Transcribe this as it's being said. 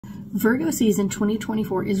Virgo season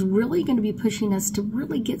 2024 is really going to be pushing us to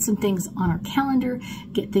really get some things on our calendar,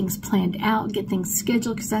 get things planned out, get things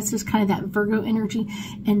scheduled, because that's just kind of that Virgo energy.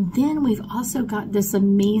 And then we've also got this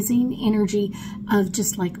amazing energy of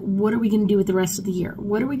just like, what are we going to do with the rest of the year?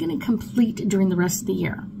 What are we going to complete during the rest of the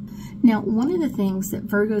year? Now, one of the things that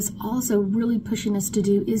Virgo is also really pushing us to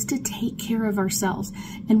do is to take care of ourselves.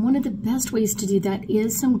 And one of the best ways to do that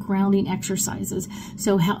is some grounding exercises.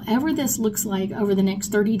 So however this looks like over the next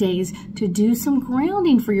 30 days, to do some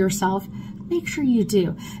grounding for yourself, make sure you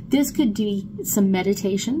do. This could be some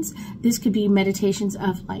meditations. This could be meditations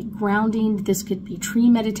of like grounding. This could be tree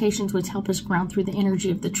meditations, which help us ground through the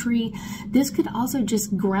energy of the tree. This could also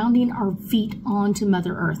just grounding our feet onto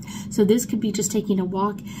Mother Earth. So this could be just taking a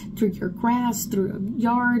walk through your grass, through a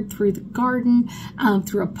yard, through the garden,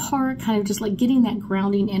 through a park, kind of just like getting that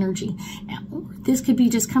grounding energy. This could be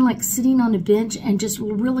just kind of like sitting on a bench and just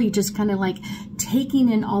really just kind of like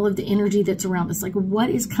taking in all of the energy that's around us. Like, what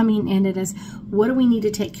is coming in at us? What do we need to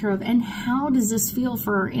take care of? And how does this feel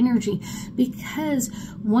for our energy? Because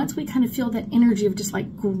once we kind of feel that energy of just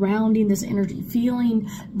like grounding this energy, feeling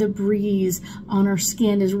the breeze on our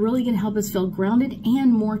skin is really going to help us feel grounded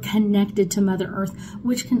and more connected to Mother Earth,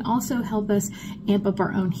 which can also help us amp up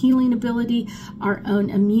our own healing ability, our own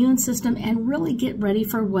immune system, and really get ready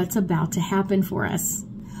for what's about to happen for us.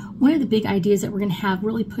 One of the big ideas that we're going to have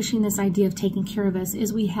really pushing this idea of taking care of us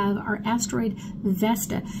is we have our asteroid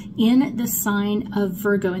Vesta in the sign of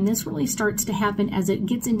Virgo. And this really starts to happen as it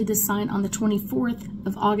gets into the sign on the 24th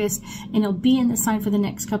of August, and it'll be in the sign for the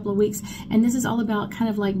next couple of weeks. And this is all about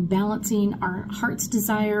kind of like balancing our heart's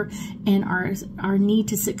desire and our need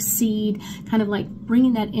to succeed, kind of like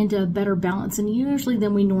bringing that into a better balance and usually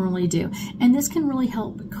than we normally do. And this can really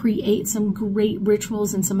help create some great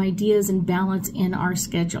rituals and some ideas and balance in our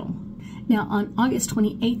schedule. Now, on August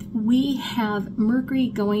 28th, we have Mercury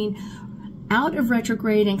going out of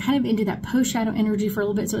retrograde and kind of into that post-shadow energy for a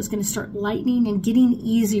little bit. So it's going to start lightening and getting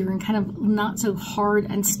easier and kind of not so hard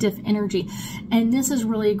and stiff energy. And this is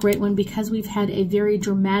really a great one because we've had a very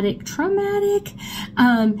traumatic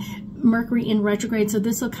Mercury in retrograde, so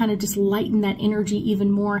this will kind of just lighten that energy even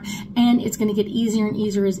more, and it's going to get easier and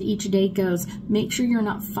easier as each day goes. Make sure you're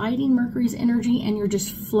not fighting Mercury's energy and you're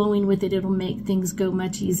just flowing with it. It'll make things go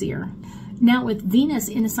much easier. Now, with Venus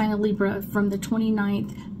in the sign of Libra from the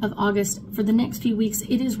 29th of August, for the next few weeks,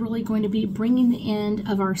 it is really going to be bringing the end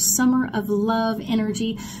of our summer of love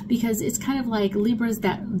energy, because it's kind of like Libra's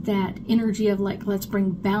that energy of like, let's bring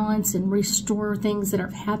balance and restore things that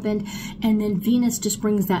have happened. And then Venus just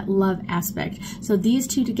brings that love aspect. So these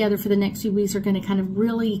two together for the next few weeks are going to kind of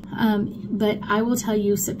really, but I will tell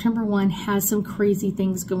you, September 1 has some crazy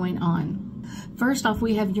things going on. First off,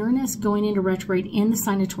 we have Uranus going into retrograde in the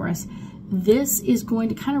sign of Taurus. This is going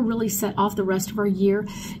to kind of really set off the rest of our year.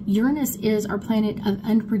 Uranus is our planet of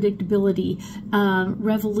unpredictability,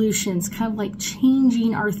 revolutions, kind of like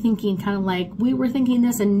changing our thinking, kind of like we were thinking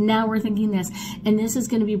this and now we're thinking this. And this is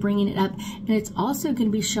going to be bringing it up. And it's also going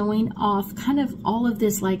to be showing off kind of all of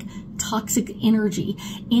this like toxic energy.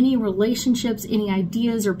 Any relationships, any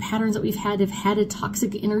ideas or patterns that we've had have had a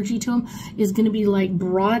toxic energy to them is going to be like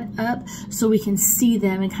brought up so we can see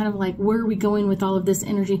them and kind of like, where are we going with all of this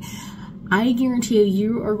energy? I guarantee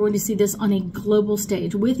you are going to see this on a global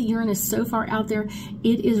stage. With Uranus so far out there,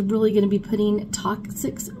 it is really going to be putting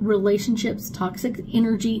toxic relationships, toxic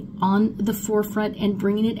energy on the forefront and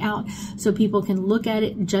bringing it out so people can look at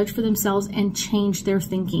it, judge for themselves, and change their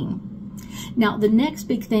thinking. Now, the next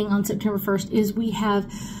big thing on September 1st is we have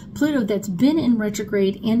Pluto that's been in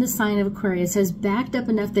retrograde in the sign of Aquarius, has backed up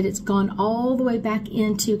enough that it's gone all the way back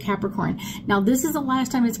into Capricorn. Now, this is the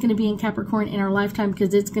last time it's going to be in Capricorn in our lifetime,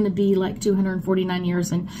 because it's going to be like 249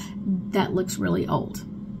 years, and that looks really old.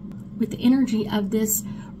 With the energy of this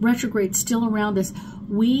retrograde still around us,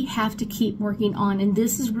 we have to keep working on, and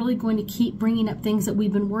this is really going to keep bringing up things that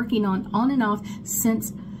we've been working on and off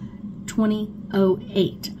since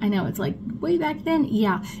 2008. I know it's like way back then.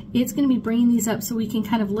 Yeah, it's going to be bringing these up so we can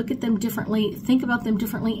kind of look at them differently, think about them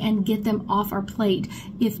differently, and get them off our plate.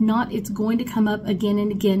 If not, it's going to come up again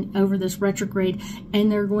and again over this retrograde,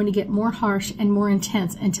 and they're going to get more harsh and more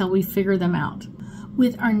intense until we figure them out.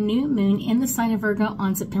 With our new moon in the sign of Virgo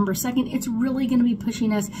on September 2nd, it's really going to be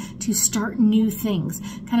pushing us to start new things,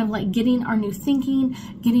 kind of like getting our new thinking,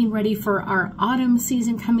 getting ready for our autumn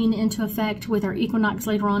season coming into effect with our equinox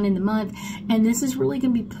later on in the month. And this is really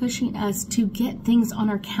going to be pushing us to get things on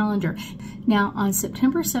our calendar. Now, on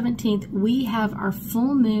September 17th, we have our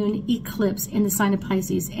full moon eclipse in the sign of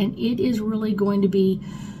Pisces, and it is really going to be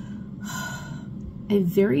a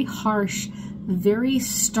very harsh, very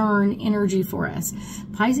stern energy for us.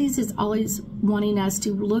 Pisces is always wanting us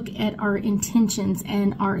to look at our intentions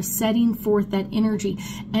and our setting forth that energy.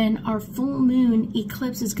 And our full moon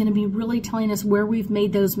eclipse is going to be really telling us where we've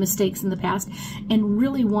made those mistakes in the past, and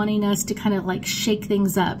really wanting us to kind of like shake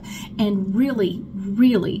things up, and really,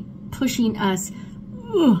 really pushing us,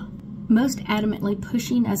 most adamantly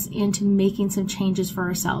pushing us into making some changes for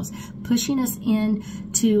ourselves, pushing us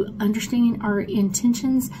into understanding our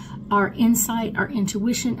intentions, our insight, our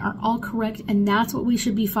intuition are all correct, and that's what we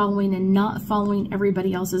should be following, and not following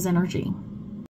everybody else's energy.